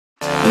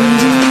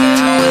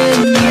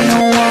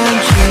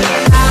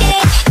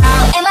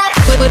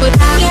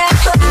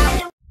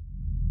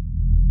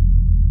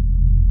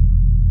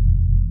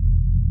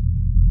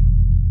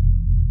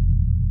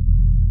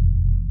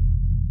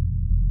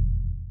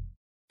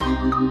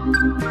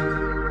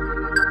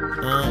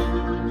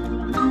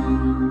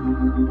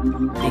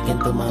Peeking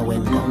through my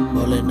window,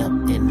 rolling up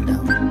endo.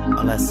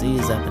 All I see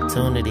is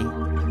opportunity.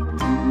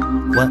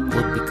 What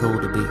would be cool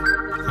to be?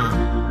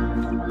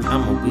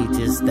 I'ma be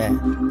just that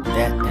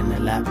and a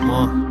lot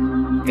more.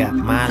 Got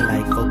my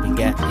life, hope you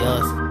got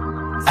yours.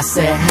 I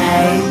said,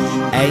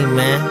 hey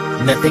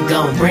man, nothing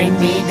gon' bring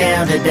me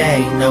down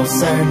today. No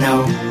sir,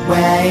 no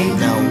way,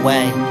 no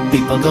way.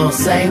 People gon'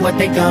 say what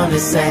they gonna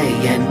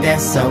say, and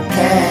that's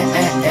okay.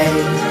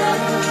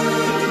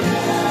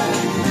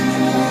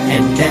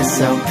 And that's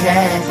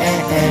okay.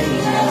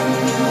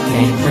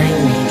 Can't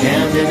bring me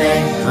down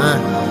today.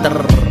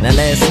 Now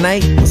last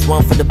night was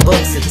one for the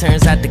books. It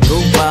turns out the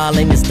goofball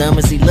ain't as dumb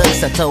as he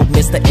looks. I told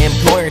Mr.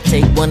 Employer,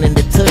 take one in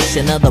the tush.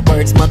 In other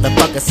words,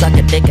 motherfucker, suck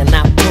a dick and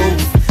not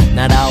poof.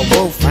 Not all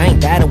wolf, I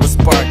ain't got it with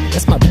spark.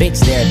 That's my bitch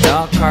there,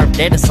 dog, carved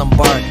dead as some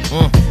bark.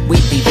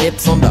 We be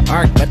dips on the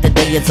arc, but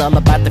today it's all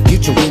about the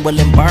future we will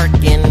embark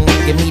in.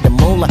 Give me the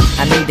moolah,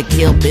 I need to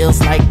kill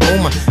bills like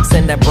Uma.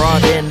 Send that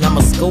broad in, I'm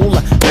a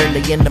schooler.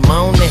 Early in the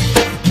morning,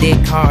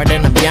 dig hard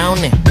and I'm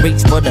yawning.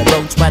 Reach for the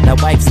roach, but the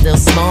wife still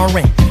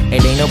snoring.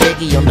 It ain't no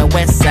biggie on the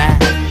west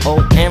side.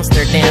 Old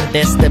Amsterdam,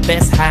 that's the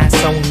best high.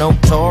 So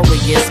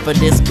notorious for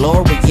this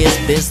glorious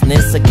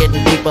business of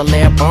getting people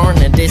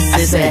airborne, and this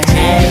is it.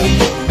 Hey,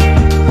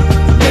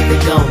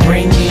 nothing gon'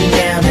 bring me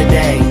down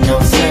today. No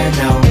sir,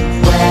 no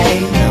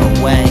way, no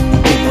way.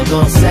 People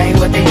gon' say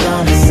what they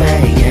gonna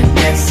say, and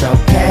that's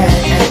okay.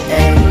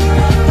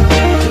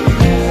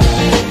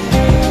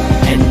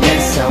 And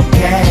that's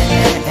okay.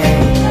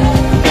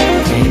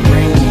 Can't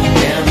bring me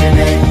down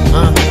today.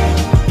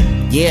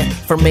 Yeah,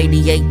 from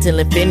 88 till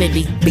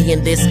infinity,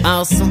 being this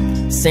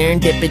awesome.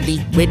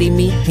 Serendipity, witty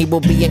me, he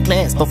will be in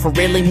class, but for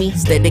really me,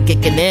 steady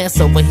kicking ass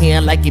over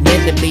here like he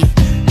meant to be.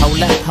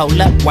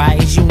 Hold up, why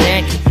is you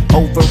nagging?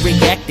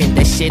 Overreacting,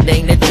 that shit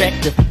ain't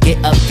attractive.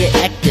 Get up, get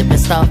active, and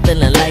start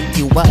feeling like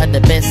you are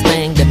the best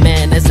thing the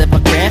man has ever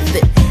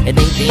crafted. It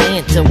ain't the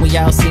end till we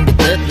all seen the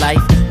good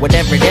life.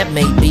 Whatever that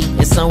may be,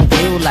 it's on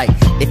you. Like,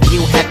 if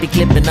you happy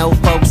clipping old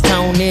folks'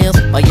 toenails,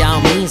 by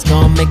all means,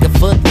 gon' make a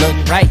foot look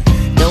right.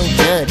 Don't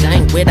judge, I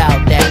ain't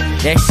without that.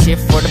 That shit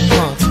for the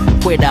punks,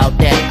 quit out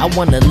that. I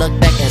wanna look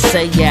back and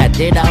say, yeah, I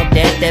did all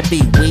that. That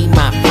be we,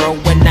 my bro,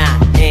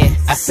 and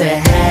I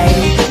said,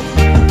 hey,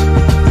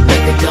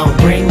 nothing gon'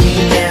 bring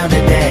me down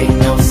today.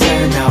 No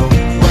sir, no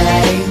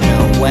way, no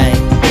way.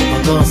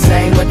 People gon'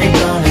 say what they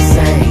gonna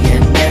say,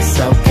 and that's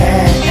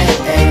okay.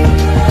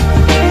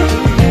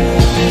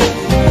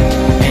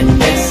 And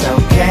that's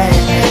okay.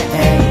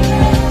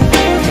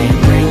 Can't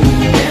bring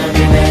me down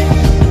today.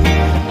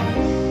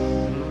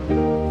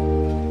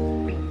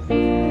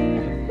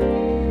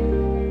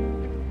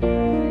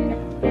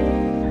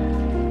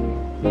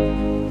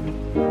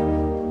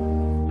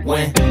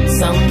 When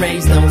some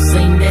rays don't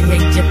seem to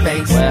hit your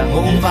face,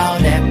 move all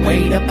that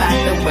weight up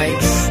out the way.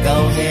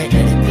 Go ahead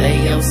and play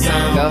your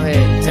song. Go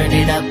ahead, turn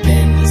it up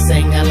and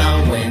sing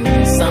along.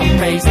 When some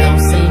rays don't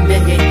seem to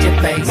hit